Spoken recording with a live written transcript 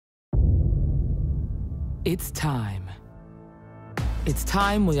It's time. It's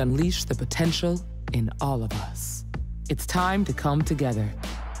time we unleash the potential in all of us. It's time to come together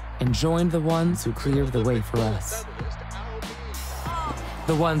and join the ones who cleared the way for us.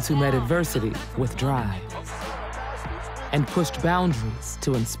 The ones who met adversity with drive and pushed boundaries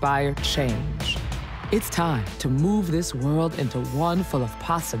to inspire change. It's time to move this world into one full of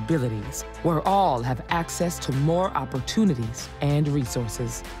possibilities, where all have access to more opportunities and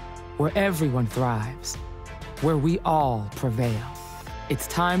resources, where everyone thrives, where we all prevail. It's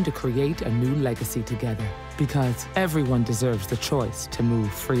time to create a new legacy together, because everyone deserves the choice to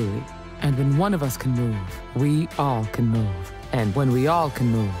move freely. And when one of us can move, we all can move. And when we all can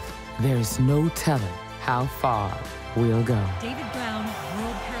move, there's no telling how far we'll go. David Brown,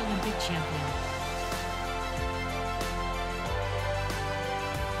 World Paralympic Champion.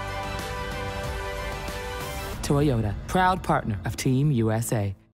 Toyota, proud partner of Team USA.